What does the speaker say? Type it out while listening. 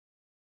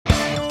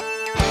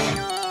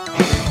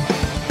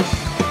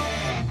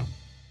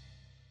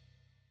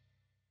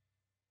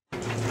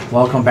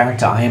Welcome back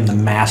to I am the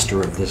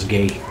master of this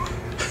game.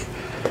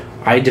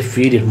 I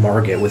defeated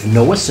Margit with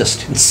no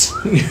assistance.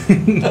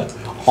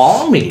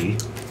 All me.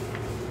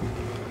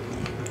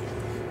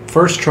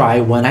 First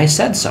try when I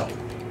said so.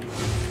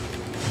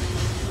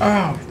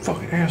 Oh,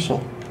 fucking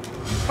asshole.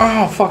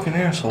 Oh, fucking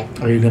asshole.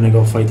 Are you gonna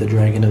go fight the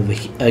dragon of the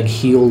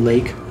Heel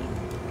Lake?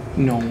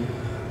 No.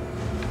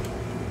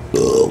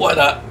 Why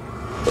not?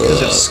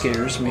 Because it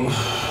scares me.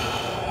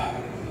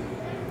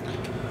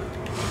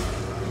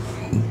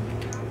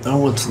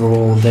 Oh, it's the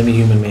little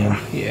demi-human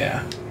man.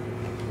 Yeah.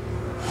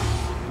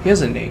 He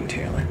has a name,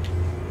 Taylor.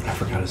 I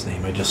forgot his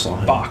name. I just saw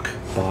him. Bach.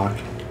 Bach.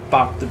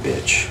 Bach the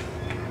bitch.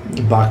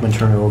 Bachman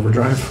Turner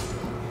Overdrive.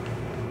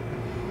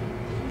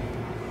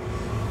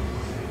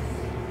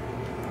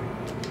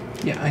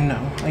 Yeah, I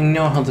know. I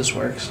know how this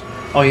works.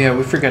 Oh yeah,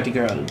 we forgot to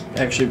go out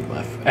actually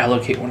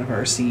allocate one of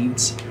our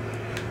seeds.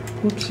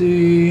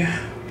 Whoopsie.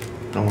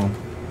 Oh well.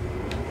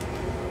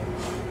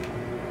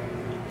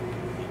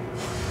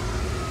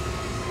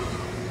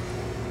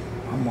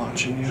 I'm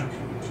watching you.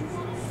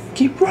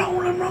 Keep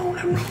rolling.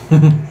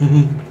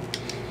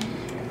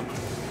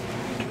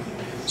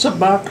 What's up,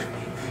 Bach?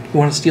 You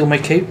want to steal my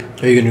cape?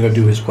 Are you gonna go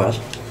do his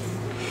quest?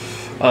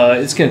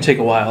 It's gonna take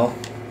a while.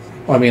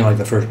 Well, I mean, like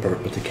the first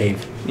part with the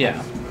cave.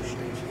 Yeah.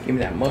 Give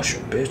me that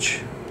mushroom,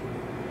 bitch.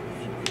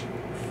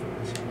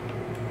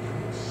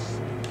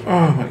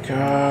 Oh my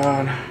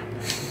god.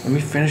 Let me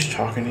finish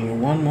talking to you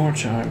one more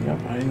time.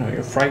 Yep, I know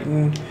you're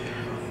frightened.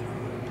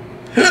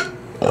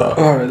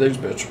 Alright, there's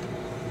bitch.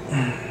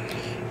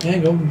 Yeah,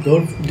 go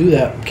do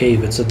that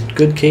cave. It's a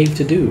good cave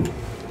to do.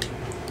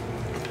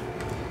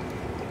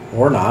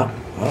 Or not.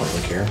 I don't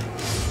really care.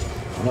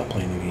 I'm not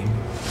playing the game.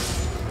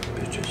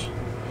 Bitches.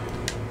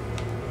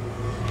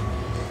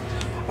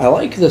 I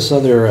like this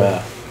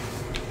other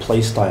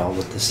play style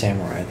with the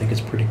samurai. I think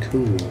it's pretty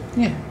cool.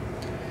 Yeah.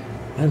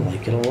 I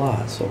like it a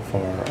lot so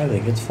far. I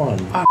think it's fun.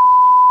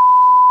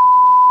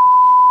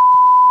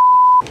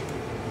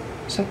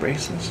 Is that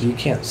racist? You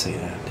can't say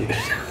that, dude.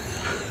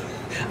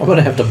 I'm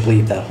gonna have to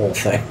bleep that whole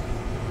thing.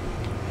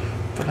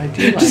 But I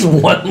do like Just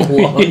one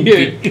long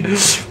beat.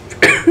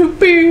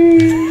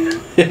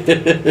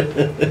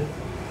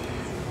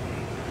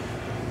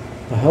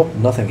 I hope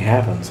nothing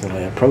happens when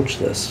I approach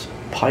this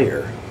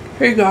pyre.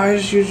 Hey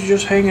guys, you're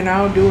just hanging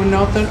out doing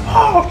nothing?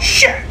 Oh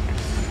shit!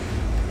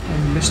 I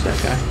missed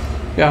that guy.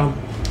 Got him.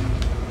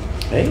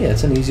 Hey,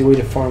 that's an easy way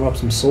to farm up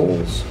some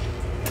souls.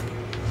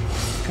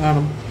 Got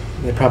him.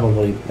 They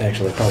probably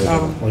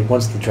don't. Like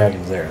once the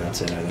dragon's there,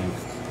 that's it, I think.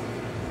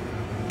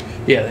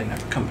 Yeah, they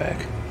never come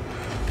back.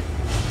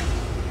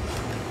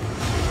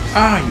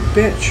 Ah, you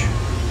bitch.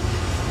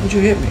 Why'd you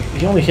hit me?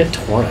 He only hit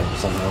Torrent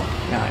somehow.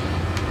 Yeah, I know.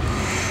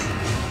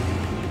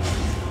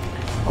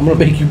 I'm gonna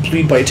make you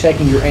bleed by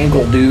attacking your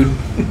ankle, dude.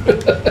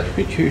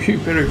 You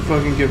better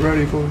fucking get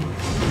ready for it.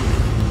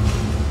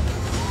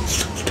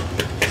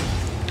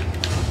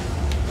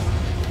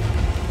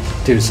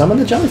 Dude, summon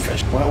the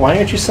jellyfish. Why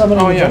aren't you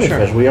summoning the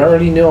jellyfish? Sure. We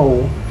already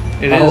know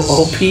how is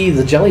OP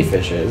the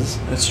jellyfish is.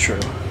 That's true.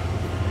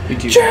 We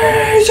do.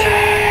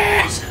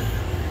 Jesus!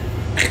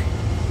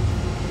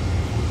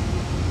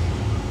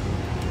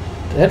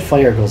 That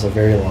fire goes a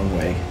very long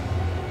way.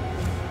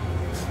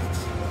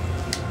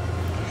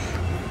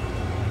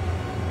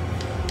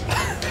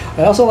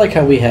 I also like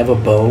how we have a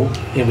bow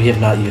and we have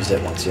not used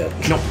it once yet.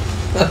 Nope.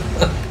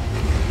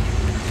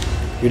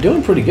 You're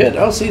doing pretty good.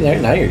 Oh, see there,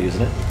 now you're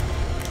using it.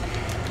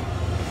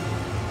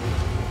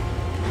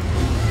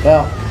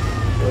 Well,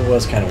 it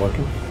was kind of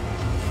working.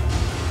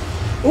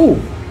 Ooh,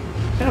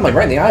 kind of like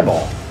right in the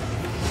eyeball.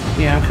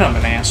 Yeah, I'm kind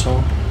of an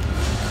asshole.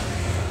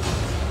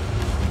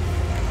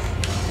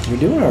 You're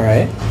doing all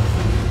right.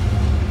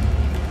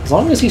 As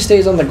long as he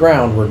stays on the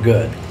ground, we're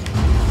good.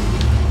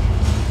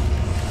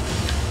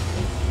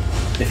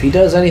 If he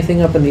does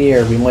anything up in the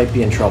air, we might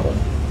be in trouble.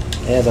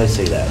 As I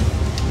say that.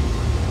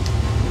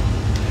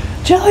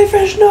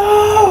 Jellyfish,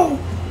 no!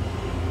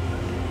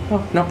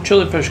 Oh, no,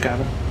 jellyfish got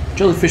him.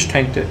 Jellyfish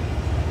tanked it.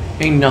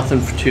 Ain't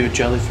nothing to a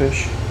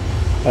jellyfish.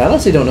 I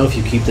honestly don't know if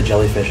you keep the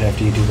jellyfish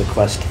after you do the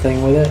quest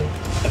thing with it.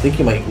 I think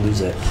you might lose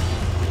it.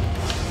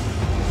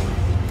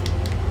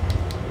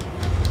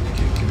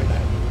 Give me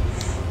that.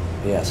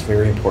 Yes,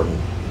 very important.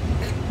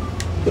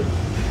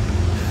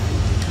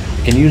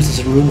 I can use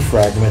this rune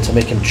fragment to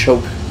make him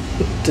choke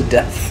to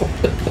death.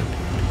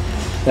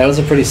 That was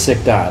a pretty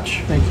sick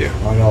dodge. Thank you.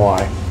 I'm not gonna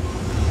lie.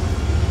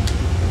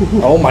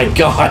 Oh my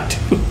god,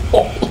 dude.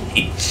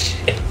 Holy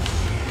shit.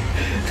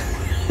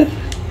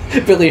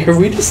 Billy, are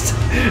we just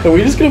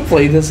gonna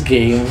play this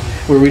game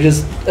where we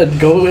just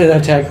go and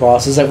attack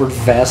bosses that we're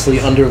vastly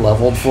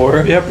underleveled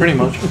for? Yeah, pretty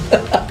much.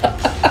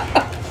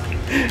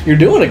 You're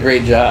doing a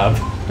great job.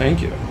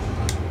 Thank you.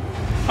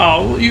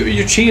 Oh,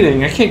 you're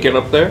cheating. I can't get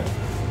up there.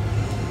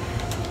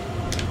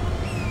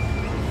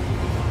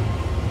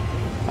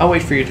 I'll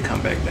wait for you to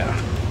come back down.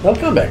 They'll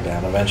come back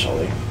down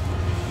eventually.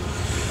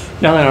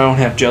 Now that I don't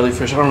have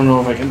jellyfish, I don't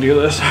know if I can do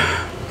this.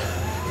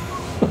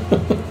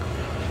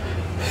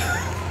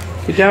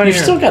 Get down You've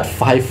here. still got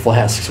 5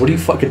 flasks. What are you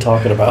fucking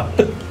talking about?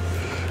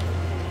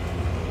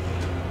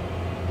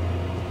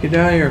 Get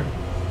down here.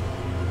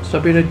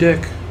 Stop being a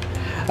dick.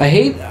 I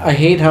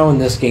hate how in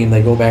this game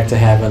they go back to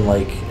having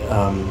like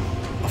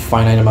a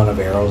finite amount of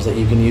arrows that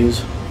you can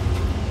use.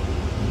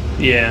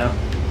 Yeah.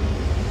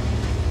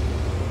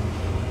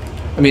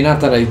 I mean,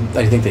 not that I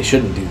think they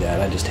shouldn't do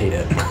that. I just hate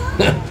it.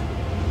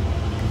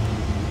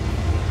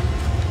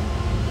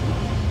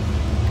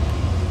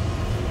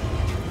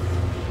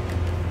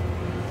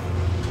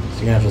 So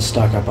you're gonna have to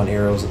stock up on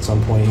arrows at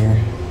some point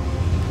here.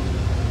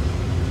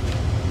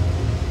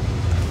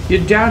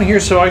 Get down here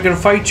so I can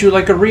fight you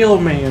like a real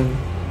man.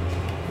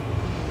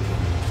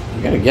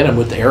 You gotta get him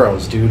with the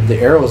arrows, dude. The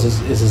arrows is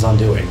his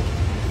undoing.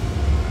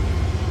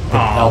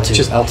 Oh, L2.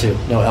 just L2.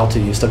 No,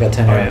 L2. You still got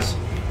 10 arrows.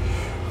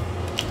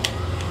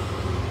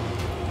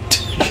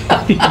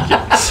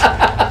 Yes.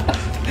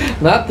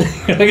 Not.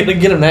 You're not gonna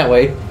get him that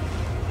way.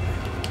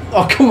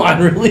 Oh, come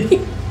on,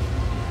 really?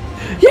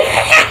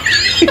 Yeah!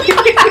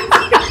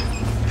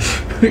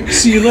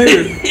 See you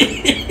later.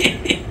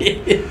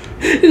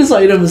 His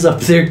item is up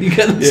there. You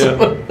got this.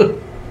 Yeah.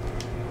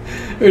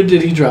 Or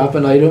did he drop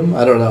an item?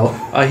 I don't know.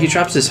 He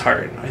drops his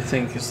heart, I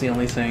think, is the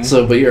only thing.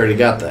 So, but you already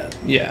got that.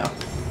 Yeah.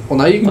 Well,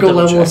 now you can I'll go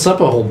double level check. us up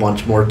a whole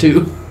bunch more,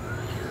 too.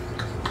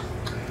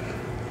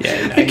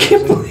 Yeah, I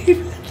can't believe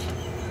it.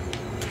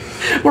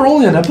 We're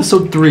only on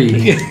episode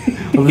 3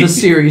 of this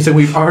series, and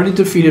we've already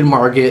defeated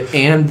Margit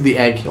and the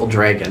Aghill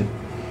Dragon.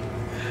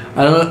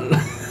 I don't know.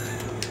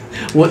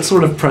 What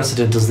sort of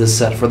precedent does this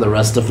set for the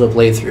rest of the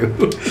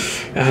playthrough?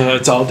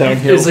 It's all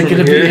downhill. Is it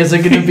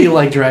gonna be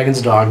like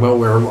Dragon's Dogma,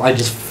 where I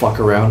just fuck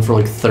around for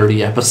like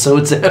 30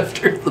 episodes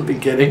after the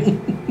beginning?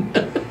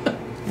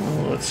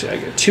 Well, let's see. I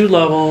got 2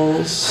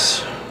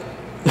 levels.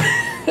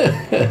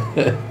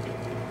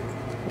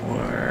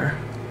 Or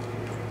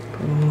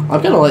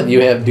I'm gonna let you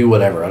do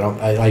whatever.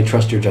 I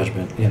trust your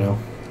judgment. You know.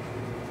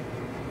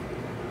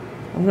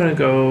 I'm gonna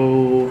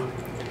go.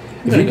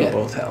 If you go get-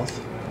 both health.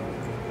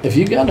 If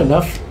you got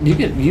enough, you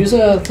could use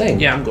a thing.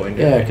 Yeah, I'm going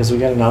to. Yeah, because we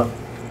got enough.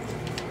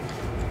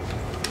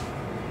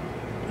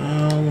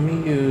 Let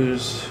me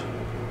use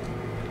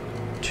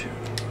 2.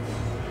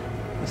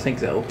 I think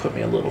that will put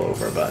me a little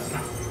over, but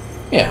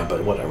Yeah,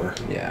 but whatever.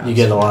 yeah. You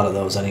get a lot of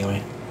those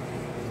anyway.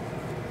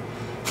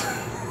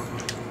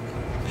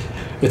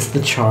 It's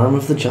the charm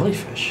of the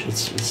jellyfish.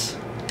 It's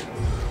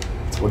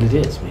what it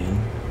is, man.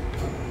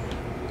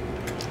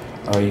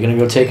 Are you gonna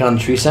go take on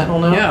Tree Sentinel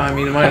now? Yeah, I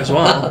mean, it might as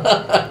well.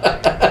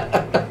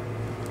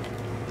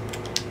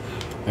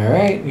 All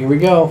right, here we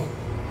go.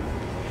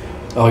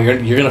 Oh,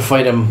 you're gonna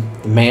fight him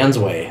the man's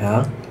way,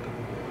 huh?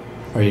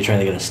 Or are you trying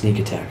to get a sneak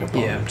attack up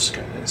on Yeah, him? I'm just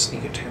gonna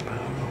sneak attack him.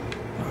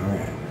 All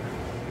right.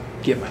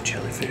 Get my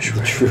jellyfish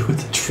The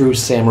right. true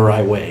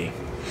samurai way.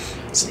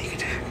 Sneak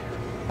attack.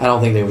 I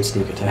don't think they would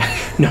sneak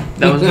attack. No,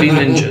 that would be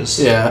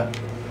ninjas. Yeah.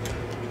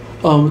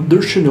 They're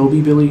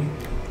shinobi, Billy.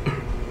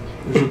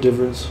 There's a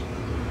difference.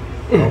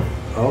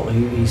 Oh,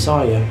 he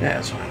saw you. Yeah,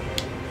 that's fine.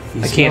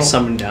 I can't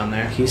summon down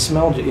there. He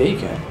smelled you. Yeah, you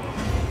can.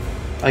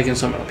 I can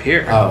summon up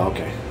here. Oh,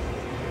 okay.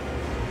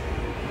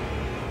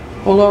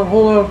 Hold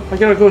on. I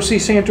gotta go see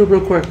Santa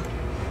real quick.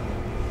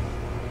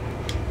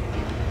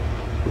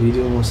 What are you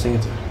doing with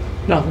Santa?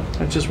 No,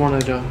 I just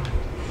wanted to.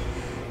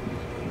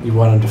 You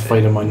wanted to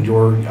fight him on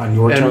your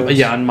terms?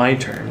 Yeah, on my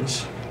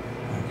terms.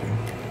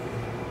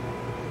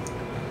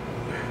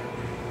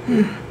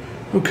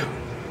 Okay.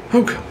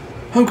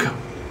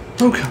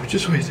 I'm coming.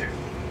 Just wait there.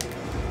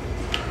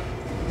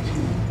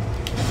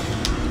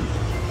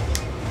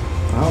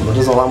 Well, that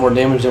does a lot more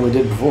damage than we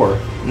did before.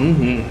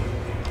 Mm-hmm.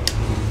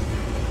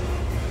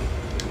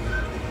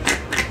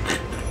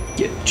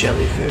 Get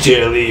jellyfish.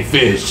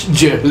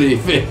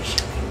 Jellyfish.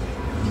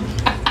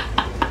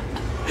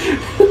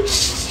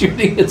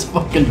 Shooting its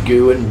fucking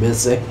goo and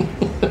missing.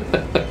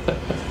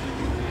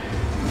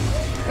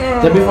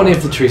 That'd be funny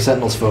if the Tree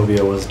Sentinel's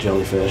phobia was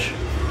jellyfish.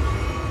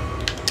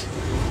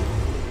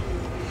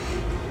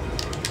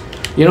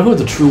 You know who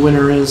the true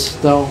winner is,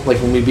 though? Like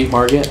when we beat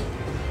Margit?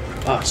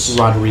 Us.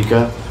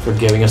 Rodrika for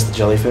giving us the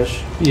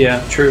jellyfish.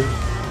 Yeah, true.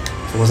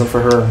 If it wasn't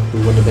for her, we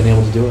wouldn't have been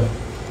able to do it.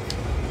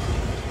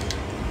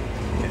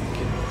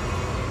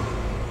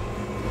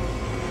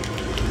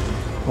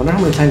 I wonder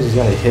how many times he's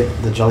got to hit,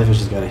 the jellyfish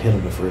has got to hit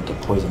him for it to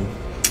poison.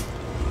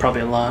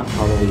 Probably a lot.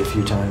 Probably a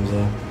few times,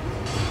 yeah.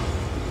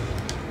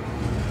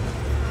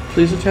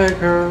 Please attack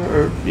her,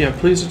 or yeah,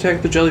 please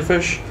attack the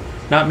jellyfish,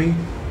 not me.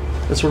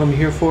 That's what I'm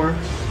here for.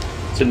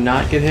 To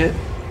not get hit.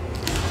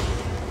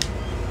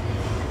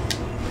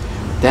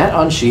 That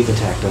unsheath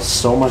attack does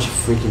so much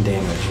freaking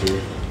damage,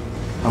 dude.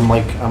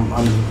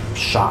 I'm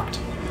shocked.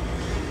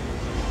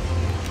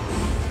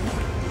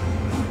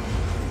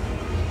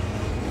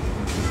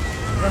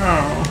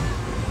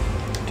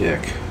 Oh,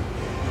 dick.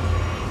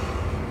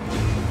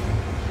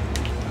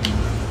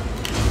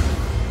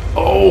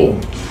 Oh!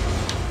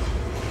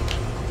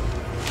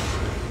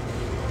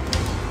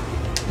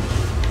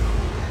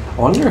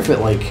 I wonder if it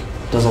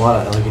does a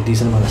lot of a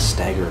decent amount of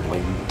staggered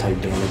type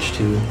damage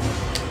too.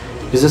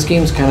 Because this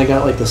game's kind of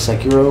got the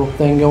Sekiro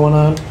thing going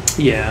on,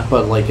 Yeah.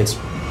 but it's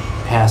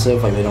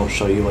passive. They don't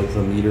show you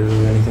the meter or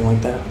anything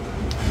like that.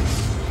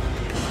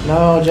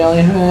 No,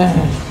 jelly.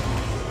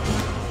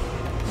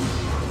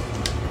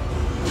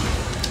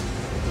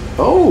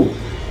 Oh.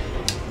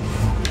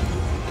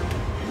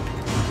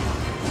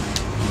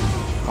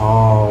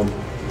 Oh,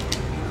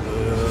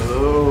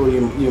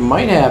 you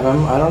might have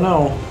him. I don't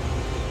know.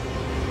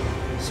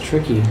 It's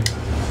tricky.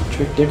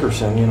 Trick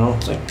Dickerson, you know.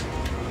 It's like,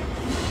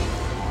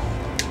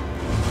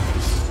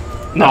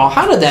 no,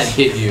 how did that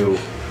hit you?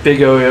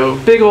 Big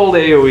old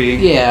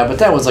AoE. Yeah, but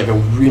that was like a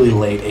really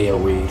late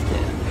AoE.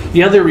 Yeah.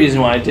 The other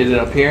reason why I did it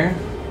up here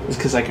is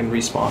because I can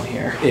respawn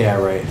here. Yeah,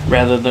 right.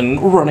 Rather than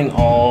running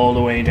all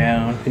the way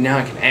down. And now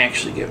I can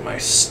actually get my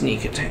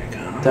sneak attack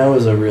on him. That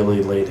was a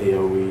really late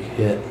AoE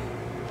hit.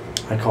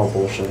 I call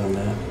bullshit on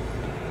that.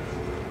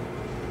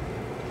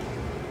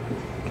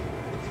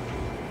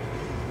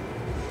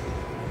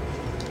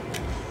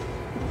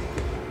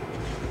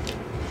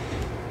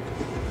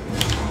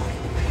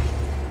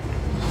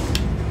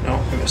 No,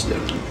 I missed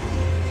it.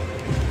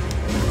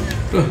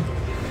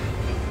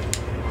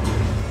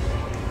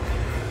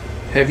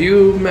 Have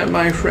you met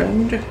my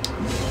friend?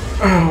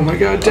 Oh my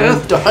god,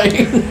 death! I'm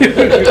dying.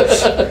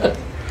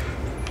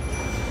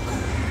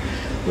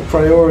 The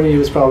priority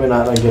was probably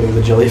not on getting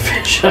the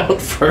jellyfish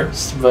out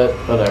first, but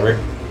whatever.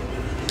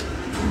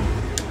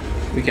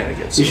 We gotta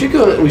get You should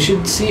go. We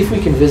should see if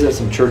we can visit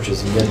some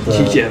churches and get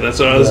the. Yeah, that's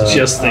what I was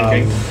just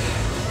thinking.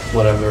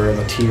 Whatever,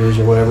 the tiers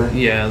or whatever.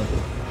 Yeah,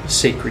 the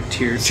sacred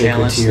tier Sacred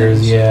challenge. tiers,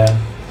 things. yeah.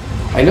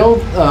 I know.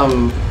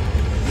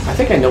 I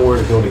think I know where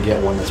to go to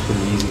get one that's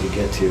pretty easy to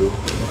get to.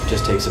 It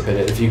just takes a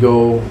bit. If you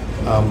go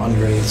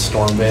underneath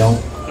Stormvale.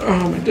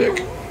 Oh my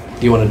dick.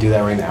 Do you want to do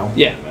that right now?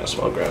 Yeah, might as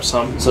well grab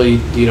some. So do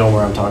you know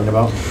where I'm talking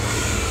about?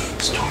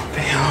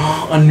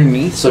 Stormvale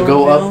underneath. So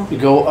Stormvale?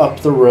 go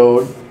up the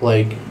road,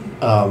 like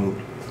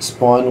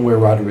spawn where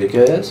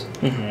Roderica is.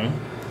 Mm-hmm.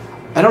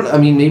 I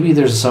mean, maybe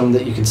there's some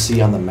that you can see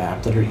on the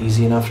map that are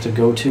easy enough to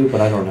go to, but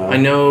I don't know. I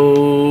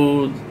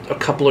know a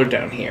couple are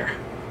down here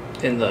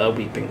in the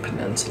Weeping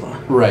Peninsula.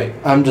 Right.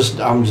 I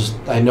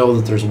know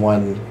that there's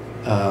one.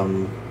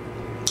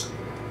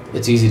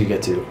 It's easy to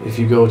get to. If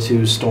you go to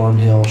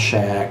Stormhill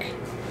Shack,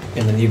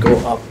 and then you go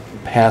up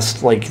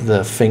past like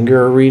the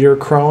finger reader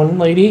crone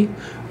lady,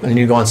 and then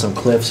you go on some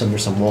cliffs and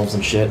there's some wolves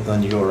and shit, and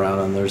then you go around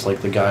and there's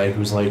like the guy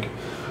who's like,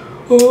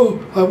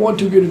 oh, I want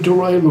to get into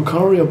Raya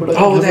Lucaria, but I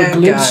don't have a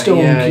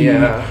glintstone key.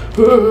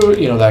 Yeah.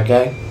 You know that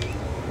guy?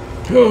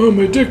 Oh,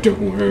 my dick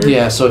don't work.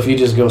 Yeah, so if you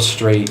just go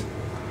straight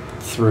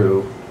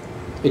through,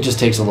 it just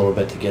takes a little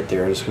bit to get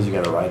there just because you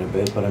got to ride a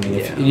bit. But I mean,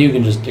 if you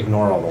can just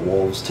ignore all the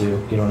wolves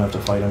too. You don't have to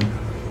fight them.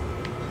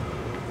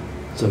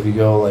 So if you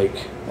go, like,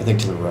 I think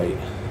to the right.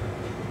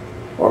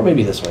 Or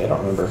maybe this way, I don't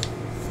remember.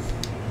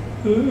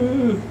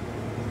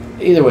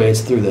 Either way,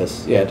 it's through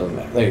this. Yeah, it doesn't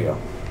matter. There you go.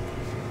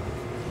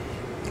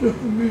 Oh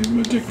man,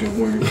 my dick don't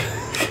work.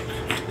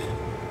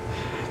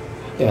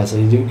 Yeah, so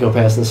you do go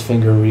past this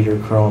finger reader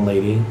crone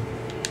lady.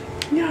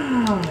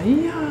 Yeah.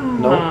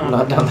 Nope,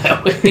 not down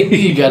that way.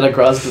 You gotta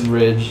cross the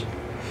bridge.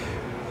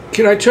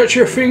 Can I touch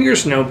your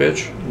fingers? No,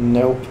 bitch.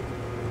 Nope.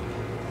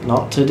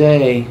 Not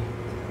today.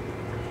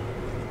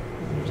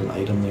 There's an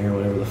item there,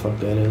 whatever the fuck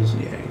that is.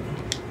 Yeah.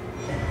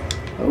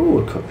 Oh,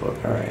 a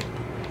cookbook. Alright.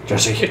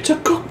 Jesse. It's a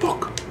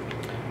cookbook.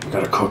 We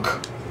gotta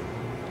cook.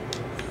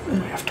 We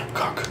have to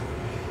cook.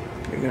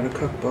 We got a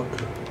cookbook.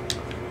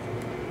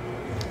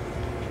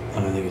 I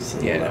don't think it's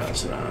the Yeah, left. no,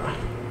 it's not.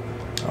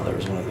 Oh, there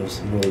was one of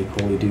those really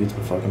holy dudes,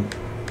 but fuck him.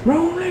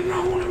 Rolling.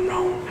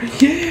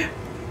 Yeah.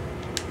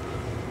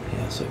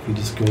 Yeah, so if you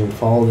just go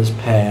follow this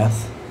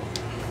path,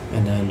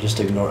 and then just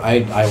ignore... I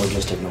would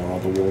just ignore all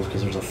the wolves,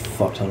 because there's a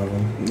fuck ton of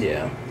them.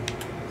 Yeah.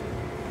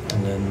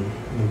 And then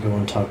we go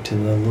and talk to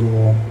the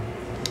little...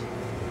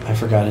 I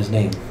forgot his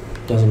name.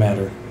 Doesn't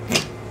matter.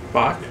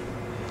 Bach?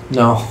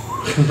 No,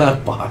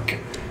 not Bach.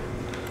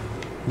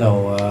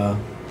 No,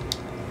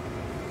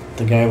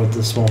 the guy with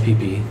the small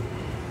peepee.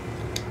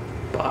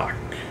 Bach.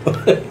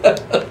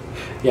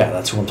 Yeah,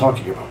 that's who I'm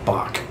talking about,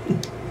 Bach.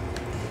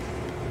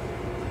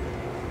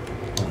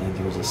 I think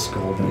there was a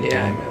skull back Yeah,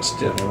 there. I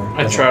missed it. Whatever.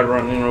 I tried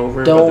running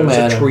over, Don't but there was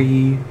matter. a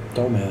tree.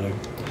 Don't matter.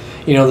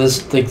 You know,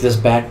 this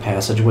back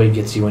passageway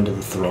gets you into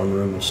the throne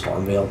room of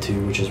Stormvale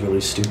too, which is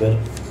really stupid.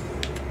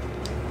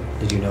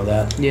 Did you know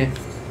that? Yeah.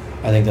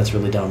 I think that's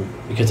really dumb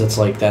because it's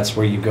like that's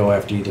where you go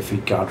after you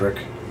defeat Godric.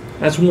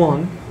 That's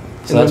one.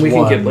 So And that's then we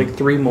one. can get like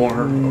 3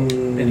 more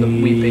in the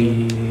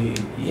Weeping.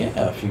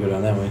 Yeah, if you go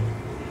down that way.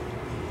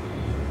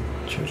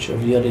 Church of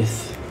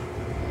Yarith.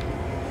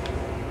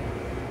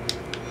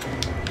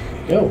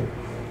 There you go.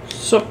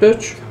 Sup,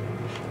 bitch?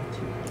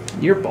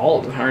 You're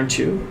bald, aren't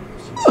you?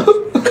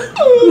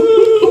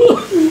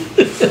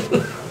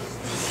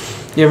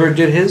 You ever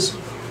did his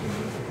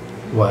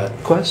What?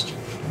 quest?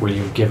 Where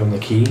you give him the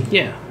key?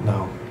 Yeah.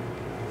 No.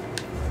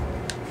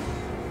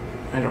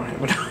 I don't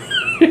have it.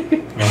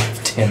 I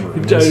have 10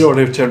 rooms. I don't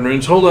have 10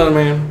 runes. Hold on,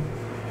 man.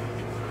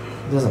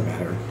 It doesn't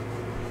matter.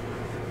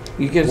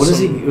 You get What some... does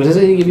he? Does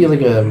he give you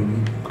like a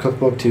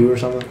cookbook too or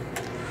something?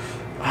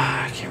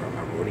 I can't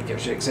remember what he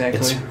gives you exactly.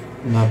 It's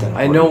not that important.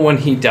 I know when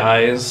he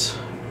dies,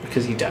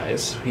 because he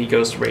dies. He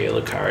goes to Raya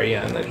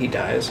Lucaria and then he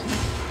dies.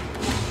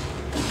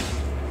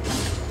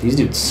 These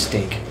dudes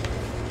stink.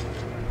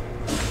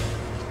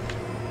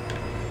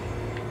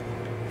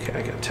 Okay,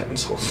 I got 10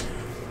 souls.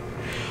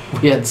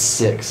 We had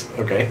 6.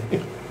 Okay.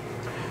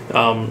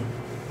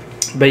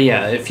 But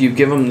yeah, if you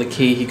give him the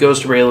key, he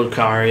goes to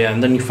Raylucaria,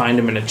 and then you find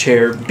him in a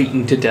chair,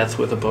 beaten to death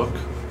with a book.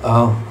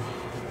 Oh.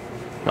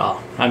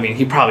 Well, I mean,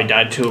 he probably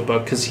died to a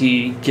book because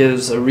he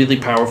gives a really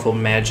powerful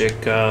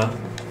magic,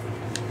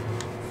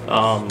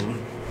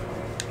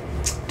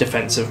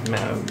 defensive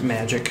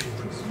magic.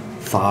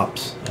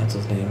 Fops. That's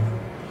his name.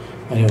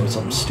 I knew it was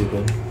something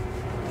stupid.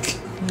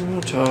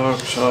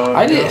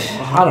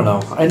 I don't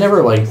know. I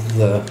never liked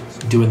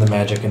doing the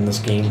magic in this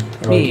game.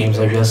 I like games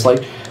like this.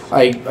 Like,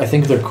 I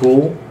think they're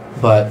cool,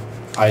 but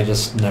I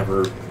just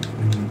never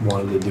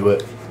wanted to do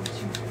it.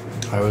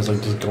 I was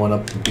like just going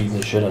up and beating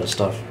the shit out of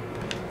stuff.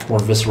 More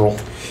visceral.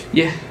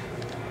 Yeah.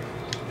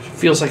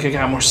 Feels like I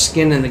got more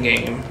skin in the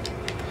game.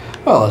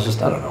 Well, it's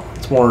just, I don't know.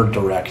 It's more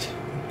direct.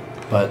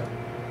 But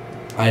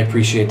I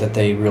appreciate that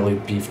they really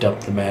beefed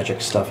up the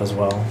magic stuff as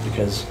well,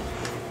 because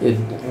it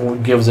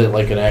gives it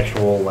like an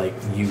actual like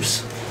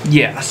use.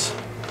 Yes.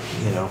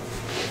 You know.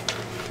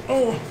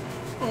 Oh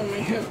my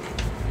hip.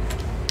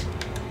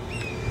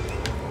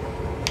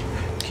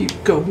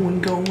 Keep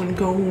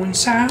going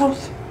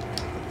south.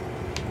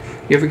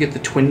 You ever get the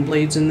twin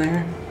blades in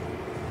there?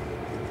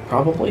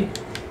 Probably.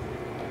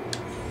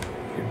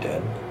 You're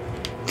dead.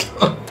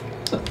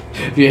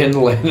 If you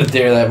hadn't landed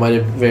there, that might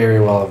have very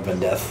well have been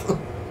death.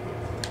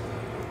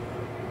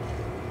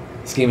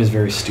 This game is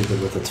very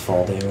stupid with its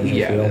fall damage,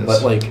 I feel.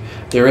 But like,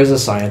 there is a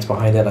science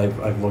behind it.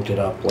 I've looked it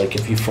up. Like,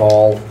 if you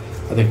fall,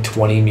 I think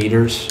 20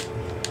 meters,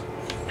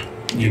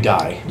 you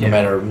die. No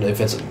matter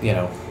if it's, you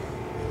know.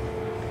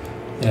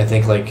 And I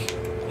think, like,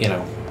 you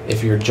know,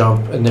 if your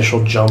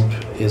initial jump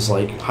is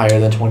like higher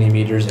than 20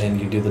 meters and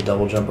you do the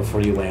double jump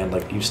before you land,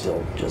 like, you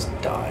still just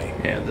die.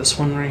 Yeah, this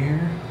one right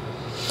here.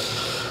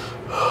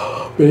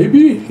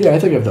 Maybe? Yeah, I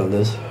think I've done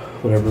this.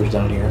 Whatever's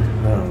down here.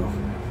 I don't know.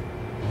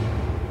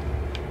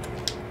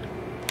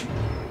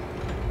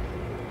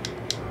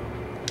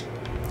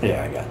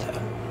 Yeah, I got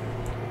that.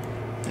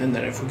 And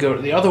then if we go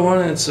to the other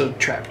one, it's a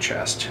trap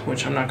chest,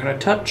 which I'm not going to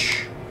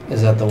touch.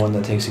 Is that the one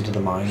that takes you to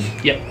the mine?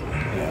 Yep.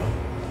 Yeah.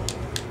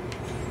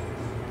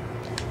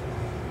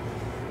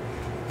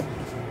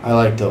 I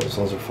like those.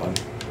 Those are fun.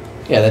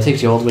 Yeah, that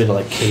takes you all the way to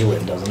like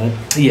Caelid, doesn't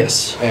it?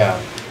 Yes.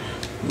 Yeah.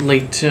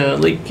 Late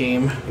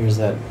game. Here's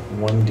that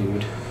one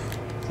dude,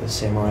 the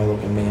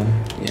samurai-looking man.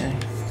 Yeah.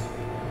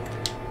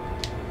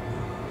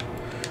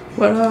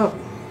 What up?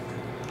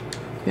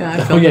 Yeah,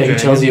 I Oh yeah, he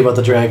tells you about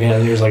the dragon,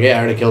 and you're just like, yeah, I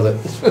already killed it.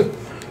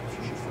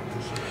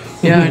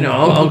 Yeah, I know.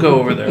 I'll go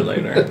over there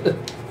later.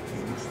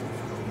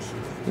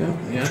 Yeah.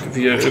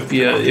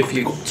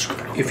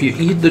 If you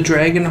eat the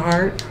dragon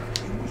heart,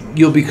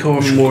 you'll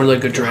become more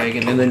like a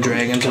dragon, and then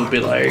dragons will be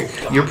like,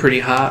 you're pretty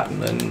hot,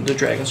 and then the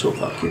dragons will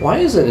fuck you. Why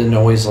is it in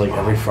always like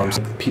every From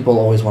people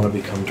always want to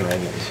become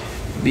dragons?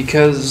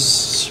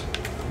 Because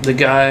the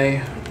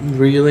guy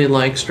really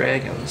likes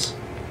dragons.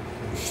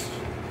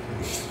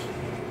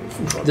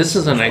 This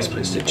is a nice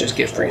place to just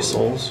get free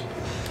souls.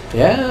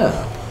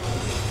 Yeah.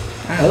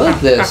 I like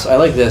this. I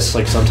like this.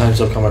 Like, sometimes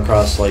you'll come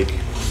across like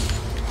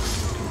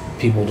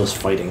people just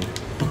fighting.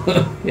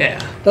 Yeah.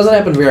 Doesn't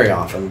happen very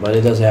often, but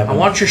it does happen. I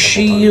want your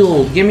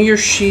shield. Give me your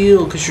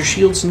shield, because your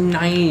shield's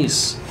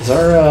nice. Is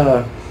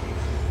our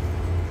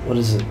what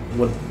is it?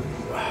 What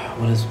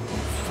is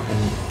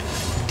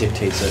fucking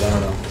dictates it? I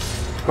don't know.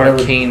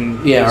 Arcane.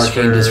 Yeah,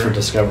 arcane is for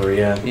discovery.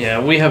 Yeah. Yeah,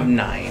 we have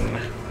 9,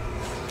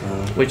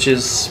 which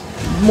is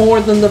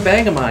more than the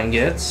Vagabond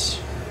gets.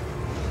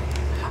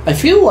 I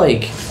feel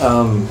like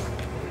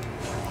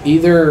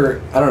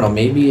either, I don't know,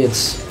 maybe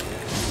it's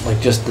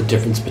like just the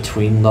difference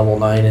between level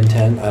 9 and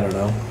 10. I don't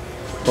know.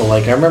 But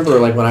like, I remember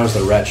like when I was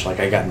the Wretch, like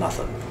I got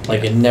nothing.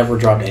 Like, it never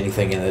dropped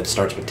anything, and it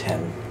starts with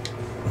 10.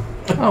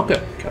 Oh,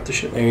 good. Got the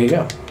shit. There you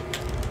go.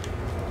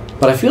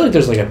 But I feel like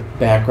there's like a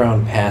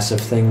background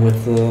passive thing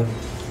with the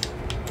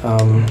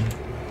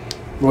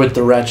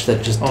Wretch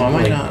that just. Oh, am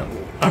I not?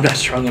 I'm not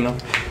strong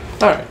enough.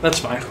 All right, that's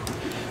fine.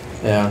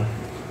 Yeah.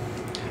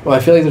 Well, I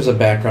feel like there's a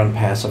background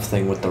passive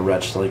thing with the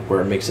Wretch, like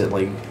where it makes it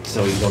like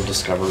so you don't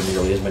discover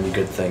nearly as many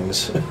good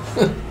things.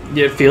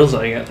 Yeah, it feels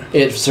like it.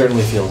 It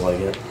certainly feels like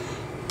it.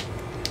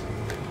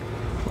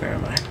 Where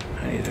am I?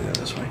 I need to go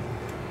this way.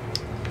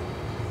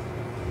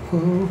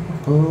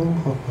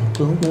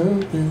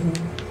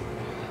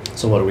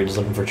 So what, are we just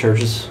looking for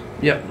churches?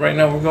 Yep, right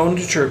now we're going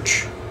to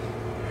church.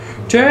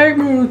 Take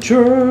me to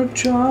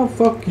church, I'll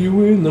fuck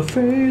you in the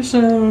face,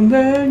 and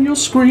then you'll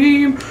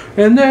scream,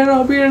 and then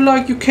I'll be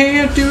like, you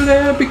can't do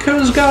that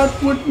because God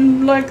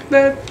wouldn't like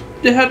that.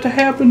 It had to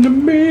happen to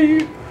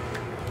me.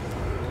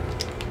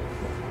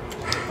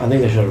 I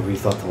think they should have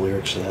rethought the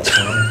lyrics to that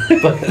song.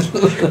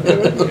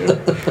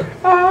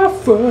 I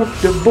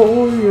fucked a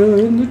boy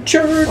in the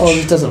church. Oh,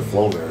 it doesn't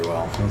flow very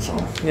well, that's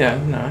all. Yeah,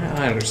 no,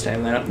 I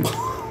understand that.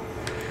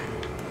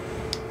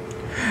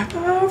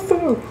 I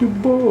fucked a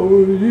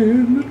boy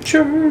in the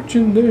church,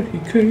 and then he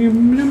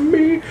came to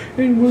me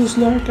and was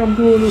like, I'm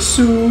gonna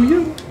sue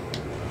you.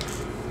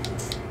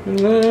 And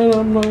then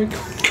I'm like,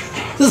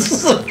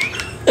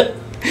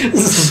 This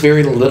is a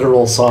very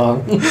literal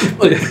song.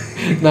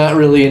 Not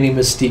really any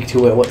mystique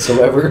to it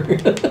whatsoever.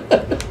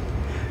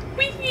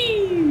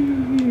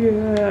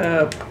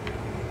 Yep.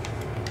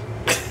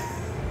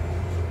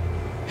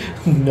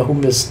 No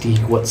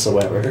mystique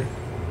whatsoever.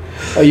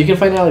 Oh, you can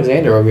find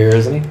Alexander over here,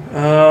 isn't he?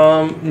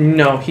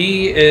 No,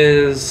 he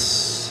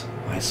is...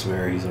 I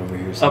swear he's over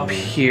here somewhere. Up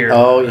here.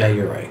 Oh, yeah,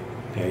 you're right.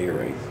 Yeah, you're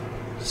right.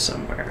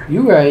 Somewhere.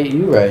 You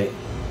right.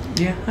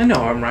 Yeah, I know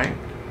I'm right.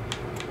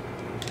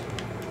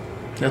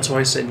 That's why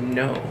I said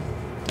no.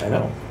 I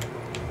know.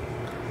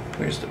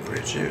 Where's the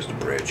bridge? There's the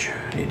bridge.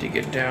 I need to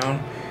get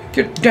down.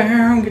 Get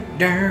down, get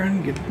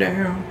down, get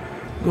down.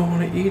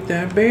 Gonna eat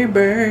that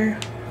baby.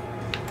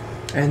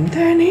 And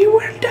then he will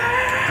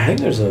die. I think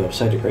there's a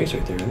site of grace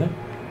right there, isn't there?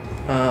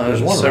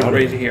 There's one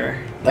right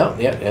here. Oh,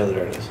 yeah,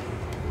 there it is.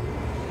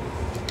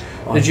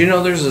 Oh, did you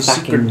know there's a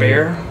secret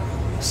bear?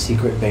 A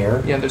secret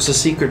bear? Yeah, there's a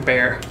secret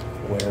bear.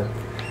 Where?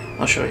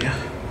 I'll show you.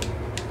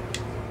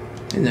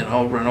 And then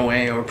I'll run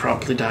away or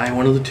probably die.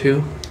 One of the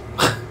two.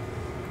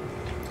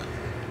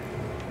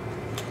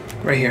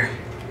 Right here.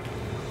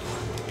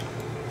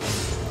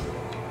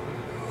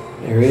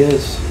 There he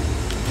is.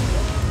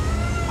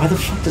 Why the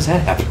fuck does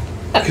that happen?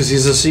 Because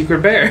he's a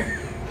secret bear.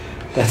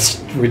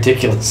 That's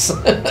ridiculous.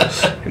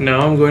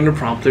 No, I'm going to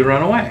promptly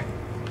run away.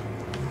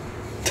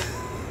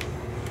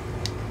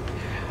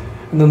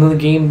 And then the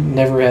game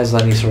never has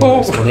any sort of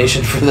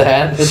explanation for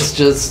that. It's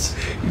just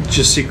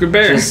secret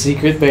bear. Just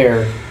secret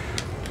bear.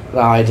 No,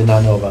 I did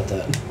not know about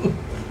that.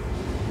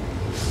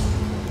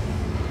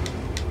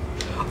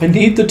 I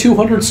need the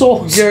 200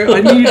 souls. Yeah,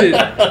 I need it.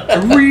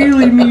 I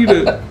really need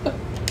it.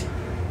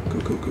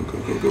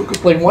 Go.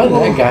 Like, why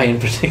that guy in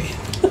particular?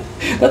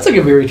 That's like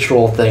a very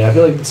troll thing. I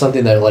feel like it's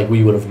something that like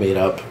we would have made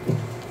up.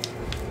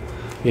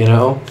 You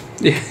know?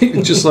 Yeah,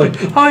 just like,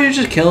 oh, you're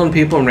just killing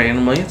people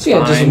randomly. It's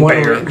fine.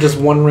 Just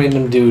one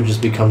random dude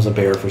just becomes a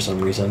bear for some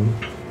reason.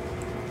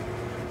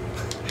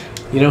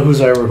 You know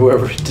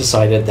whoever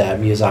decided that,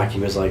 Miyazaki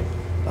was like,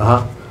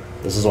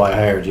 this is why I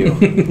hired you.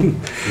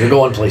 You're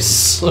going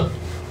places.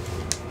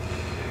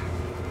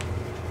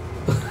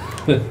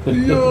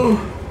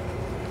 Yeah.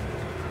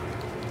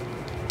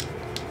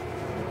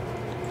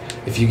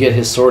 If you get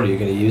his sword, are you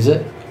going to use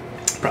it?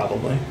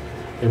 Probably.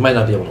 You might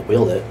not be able to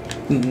wield it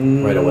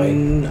right away.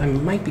 I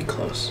might be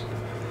close.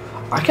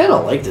 I kind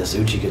of like this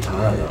Uchi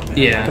katana though, man.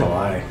 Yeah. I'm not gonna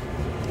lie.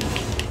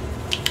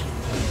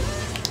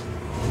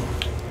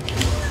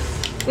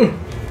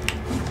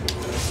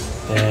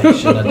 Yeah,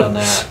 shouldn't have done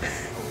that.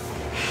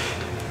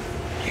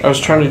 I was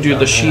trying to do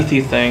the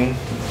sheathy thing.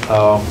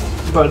 Oh.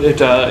 But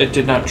it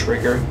did not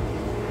trigger.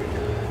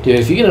 Dude,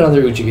 if you get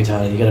another Uchi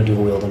katana, you gotta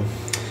dual wield them.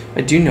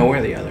 I do know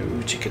where the other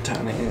Uchi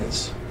katana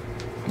is.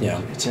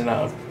 Yeah. It's in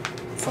a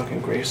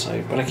fucking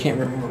gravesite, but I can't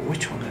remember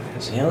which one it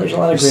is. Yeah, there's a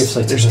lot of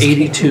gravesites. There's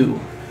 82.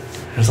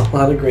 There's a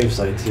lot of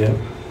gravesites, yeah.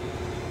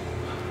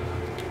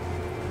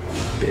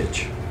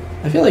 Bitch.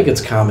 I feel like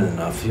it's common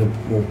enough. You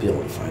won't be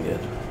able to find it.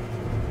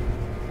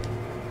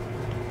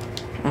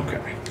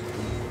 Okay.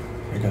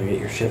 You're gonna get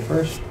your shit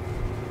first?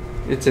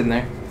 It's in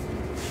there.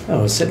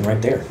 Oh, it's sitting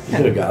right there. You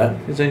could have got it.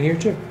 It's in here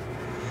too.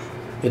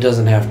 It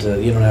doesn't have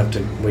to, you don't have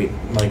to wait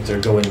like to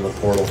go into the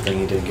portal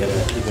thingy to get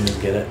it. You can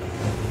just get it.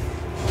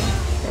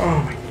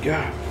 Oh my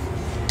god.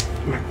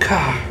 My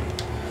car.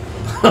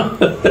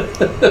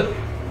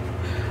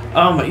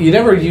 You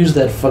never used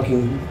that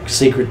fucking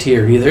sacred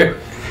tier either.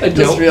 I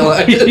just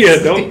realized. Yeah,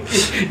 nope.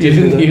 You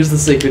didn't use the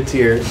sacred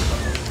tier.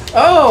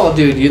 Oh,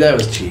 dude, that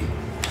was cheap.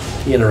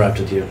 He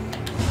interrupted you.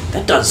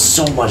 That does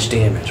so much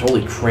damage.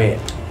 Holy crap.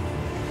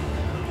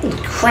 Holy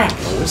crap,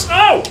 Lois.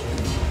 Oh!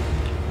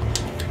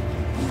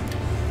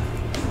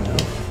 No.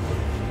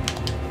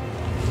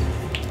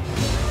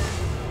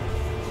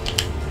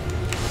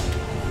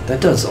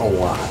 That does a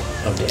lot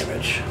of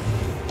damage.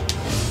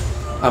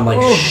 I'm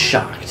like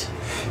shocked.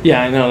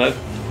 Yeah, I know that.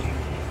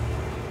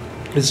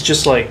 It's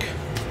just like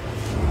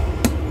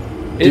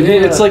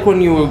it's like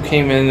when you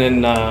came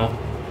in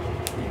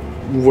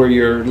and were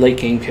your late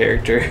game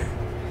character.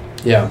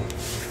 Yeah.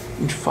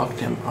 You fucked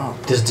him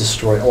up. Just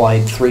destroyed. Oh, I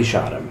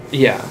 3-shot him.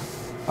 Yeah.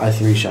 I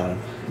 3-shot him.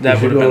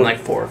 That would have been like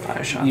 4 or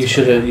 5 shots. You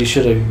should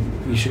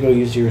go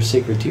use your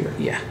sacred tier.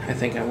 Yeah, I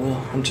think I will.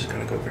 I'm just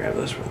gonna go grab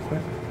this real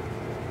quick.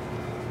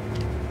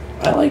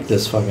 I like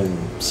this fucking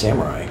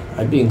samurai.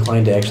 I'd be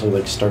inclined to actually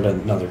like start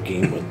another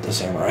game with the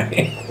samurai.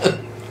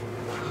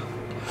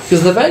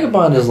 Because the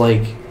vagabond is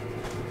like,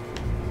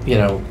 you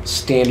know,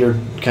 standard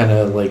kind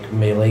of like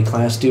melee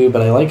class dude,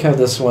 but I like how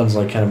this one's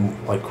like kind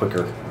of like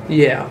quicker.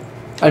 Yeah.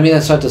 I mean,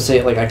 that's not to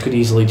say like I could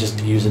easily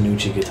just use a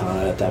Uchi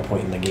katana at that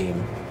point in the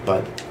game,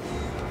 but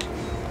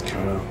I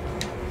don't know.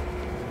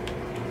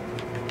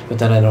 But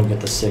then I don't get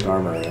the sick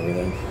armor and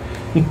everything.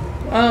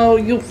 Oh,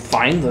 you'll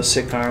find the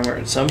sick armor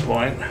at some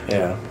point.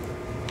 Yeah.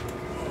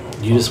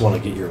 You just want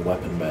to get your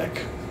weapon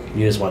back.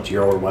 You just want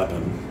your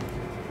weapon.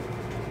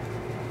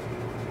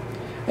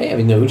 Hey, I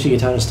mean, the Uchi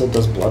katana still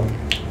does blood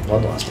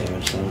loss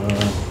damage, so I don't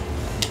know.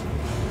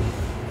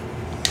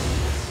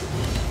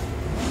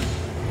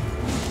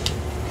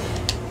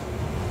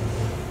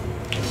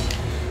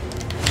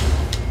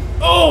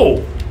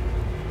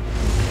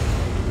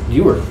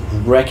 you were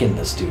wrecking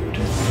this dude.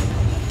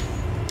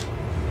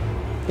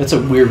 That's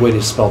a weird way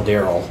to spell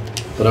Darrell,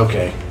 but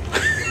okay.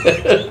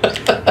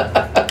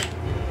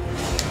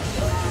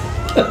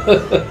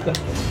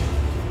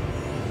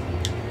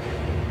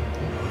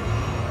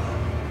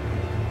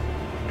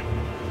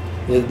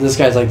 This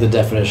guy's like the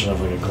definition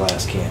of like a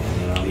glass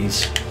cannon, you know.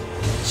 He's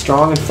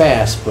strong and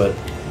fast, but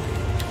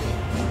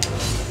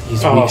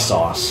he's weak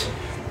sauce.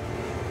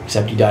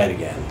 Except he died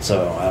again,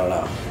 so I don't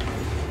know.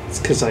 It's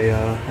because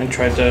I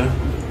tried to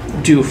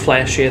do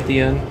flashy at the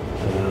end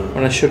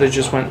when I should have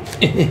just went.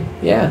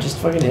 Yeah, just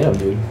fucking hit him,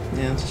 dude.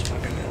 Yeah, just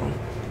fucking hit him.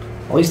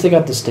 At least they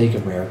got the Stake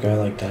of America. I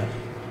like that.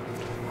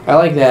 I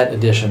like that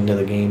addition to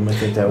the game. I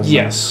think that was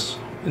yes.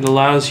 Nice. It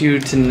allows you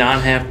to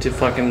not have to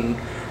fucking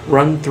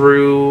run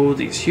through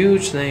these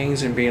huge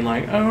things and being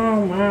like,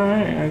 oh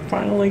my, I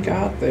finally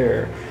got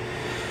there.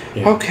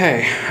 Yeah.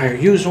 Okay, I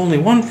used only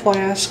one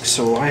flask,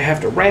 so I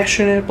have to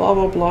ration it, blah,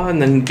 blah, blah, and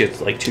then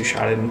get, like,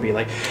 two-shotted and be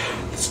like,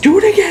 let's do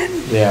it again!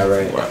 Yeah,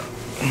 right.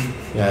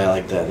 Yeah, I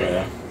like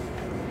that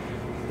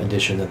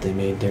addition that they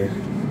made there.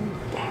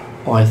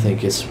 Oh, I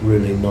think it's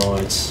really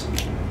nice.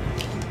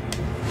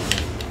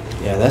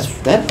 Yeah,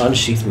 that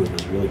unsheath move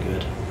is really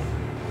good.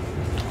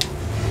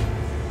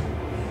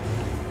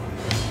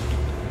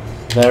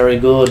 Very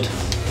good.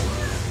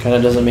 Kind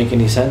of doesn't make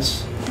any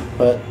sense,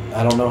 but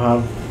I don't know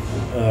how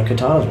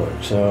katanas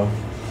work, so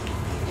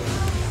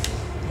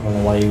I don't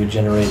know why you would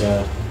generate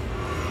a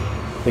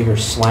bigger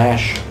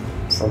slash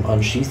from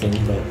unsheathing,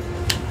 but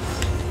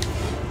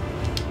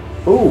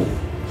ooh,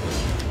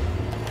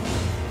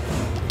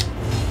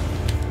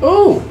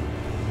 ooh,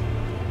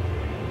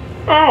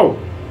 oh,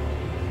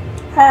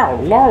 oh,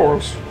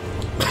 Lord.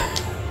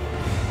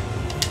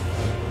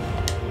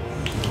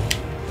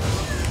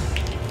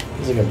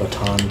 He's like a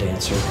baton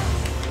dancer.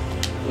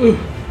 Ooh.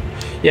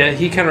 Yeah,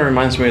 he kind of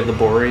reminds me of the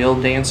Boreal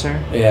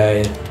dancer. Yeah,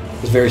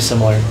 it's very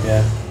similar,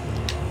 yeah.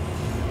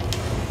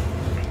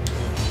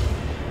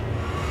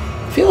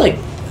 I feel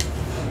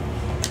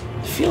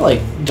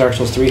like Dark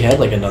Souls 3 had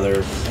like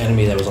another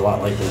enemy that was a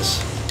lot like this.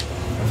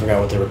 I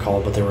forgot what they were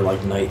called, but they were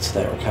like knights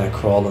that were kind of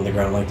crawled on the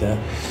ground like that.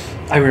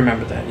 I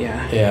remember that,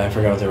 yeah. Yeah, I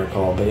forgot what they were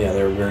called, but yeah,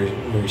 they were very,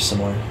 very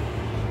similar.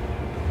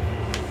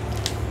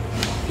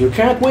 You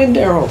can't win,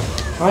 Darrell.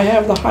 I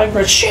have the high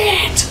ground.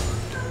 Shit!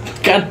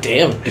 God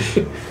damn.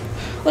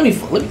 Let me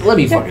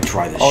fucking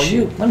try this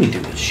shit. Let me do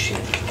this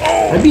shit.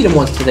 I beat him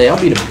once today. I'll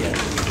beat him again.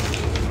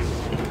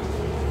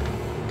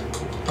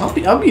 I'll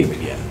beat him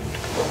again.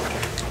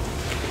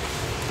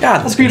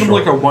 God, I'll beat him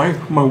like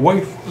my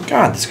wife.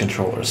 God, this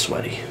controller is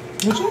sweaty.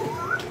 Is it?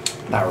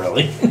 Not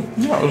really.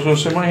 Yeah, I was gonna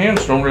say my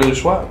hands don't really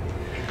sweat.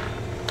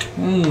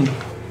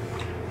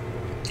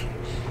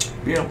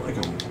 Beat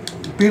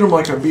him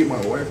like I beat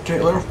my wife,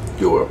 Taylor.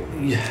 Do it.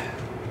 Yeah.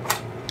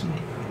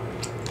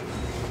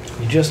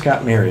 You just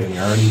got married and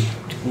you're already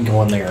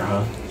going there,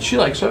 huh? She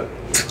likes it.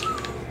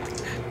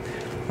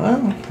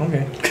 Well,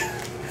 okay.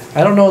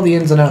 I don't know the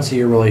ins and outs of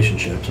your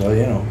relationship, so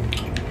you know.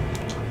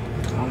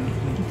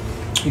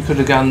 You could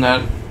have gotten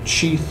that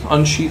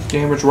unsheath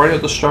damage right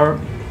at the start.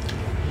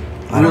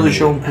 Really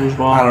show him who's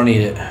boss. I don't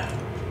need it.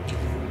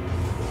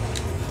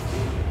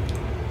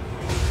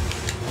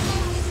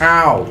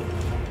 Ow!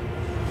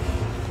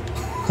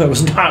 I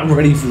was not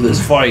ready for this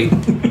fight.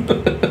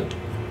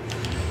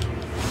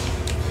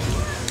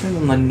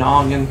 And the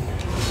noggin.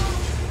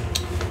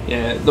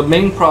 Yeah, the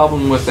main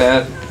problem with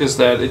that is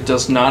that it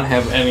does not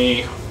have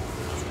any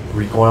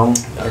recoil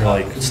or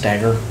like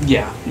stagger.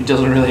 Yeah, it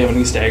doesn't really have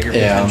any stagger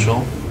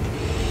potential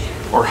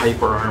or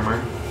hyper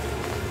armor.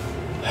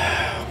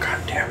 Oh,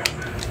 God damn it!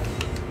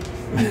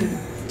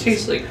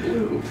 Tastes like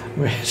glue.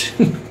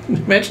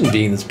 Imagine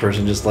being this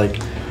person, just like,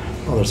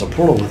 oh, there's a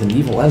portal with an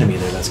evil enemy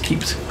there that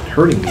keeps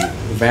hurting me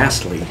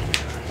vastly.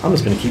 I'm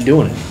just gonna keep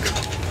doing it.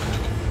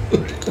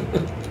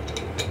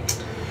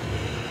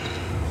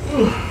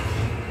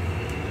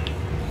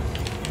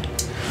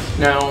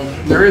 Now,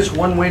 there is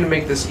one way to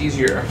make this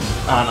easier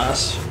on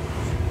us.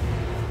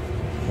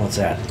 What's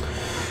that?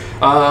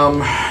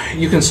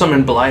 You can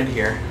summon Blide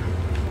here.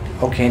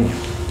 Oh, can you?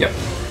 Yep.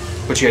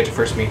 But you had to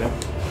first meet him.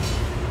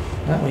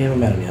 Well, we haven't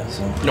met him yet,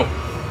 so. Nope.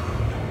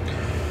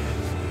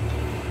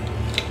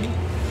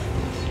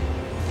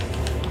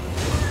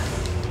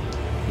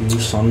 You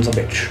sons of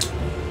a bitch.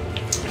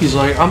 He's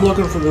like, I'm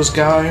looking for this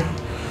guy,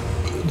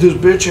 this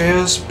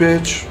bitch-ass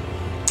bitch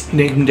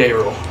named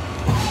Darrell.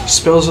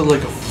 Spells it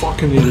like a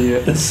fucking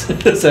idiot. Is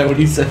that what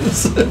he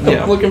says?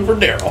 Yeah. I'm looking for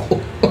Darrell.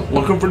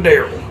 Looking for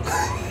Darrell.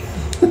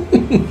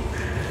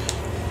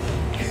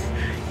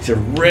 He's a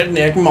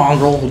redneck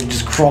mongrel who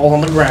just crawls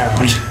on the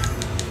ground.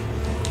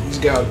 He's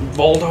got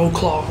Voldo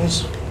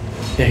claws.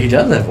 Yeah, he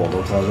does have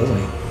Voldo claws, doesn't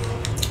he?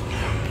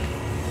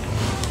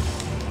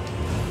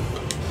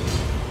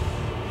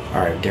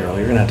 Alright, Darrell,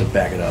 you're gonna have to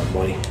back it up,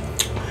 buddy.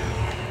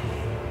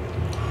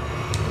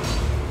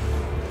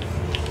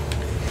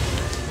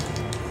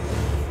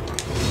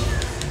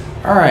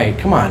 Alright,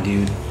 come on,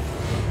 dude.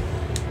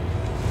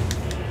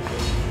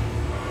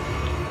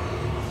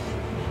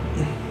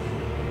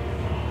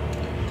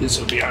 This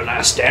will be our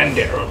last stand,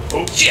 Darrell.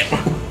 Oh, shit.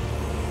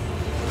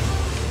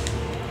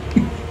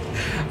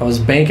 I was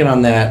banking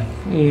on that.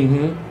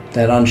 Mm-hmm.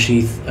 That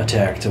unsheath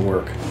attack to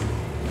work.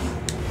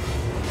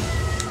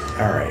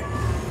 Alright.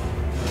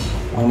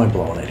 Why am I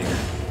blowing it here?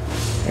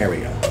 There we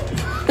go.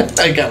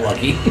 I got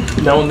lucky.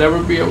 Now we'll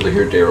never be able to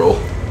hear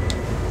Darrell.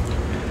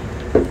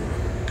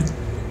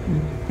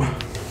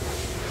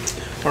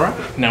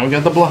 Alright, now we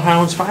got the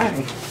Bloodhounds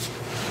fighting.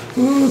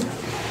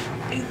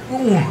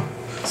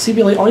 See,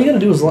 Billy, all you gotta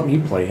do is let me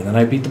play, and then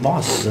I beat the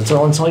bosses. That's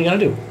all you gotta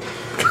do.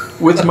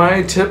 With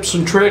my tips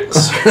and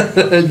tricks.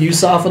 You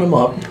soften them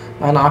up,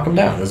 I knock them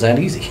down. It's that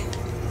easy.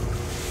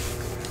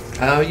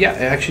 Yeah,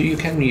 actually you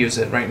can use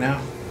it right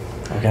now.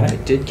 Okay. I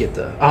did get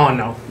the... Oh,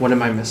 no. What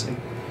am I missing?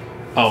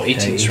 Oh, 18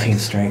 Okay, strength. 18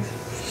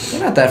 strength.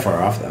 You're not that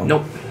far off, though.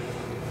 Nope.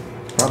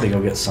 Probably go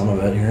get some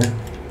of it here.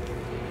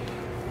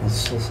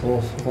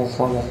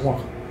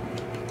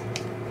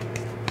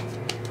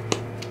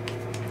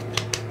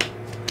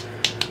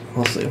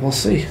 We'll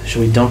see.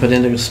 Should we dump it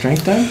into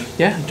strength then?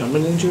 Yeah, dump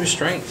it into your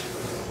strength.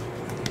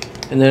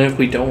 And then if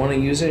we don't want to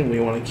use it, we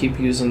want to keep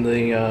using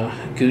the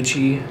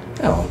Gucci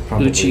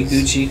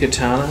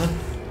katana.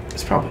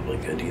 It's probably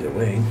good either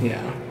way.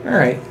 Yeah. All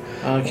right.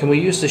 Can we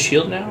use the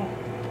shield now?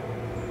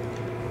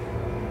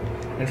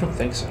 I don't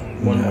think so.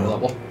 One more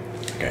level.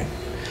 Okay.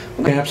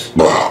 Caps.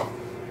 All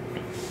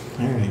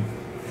right.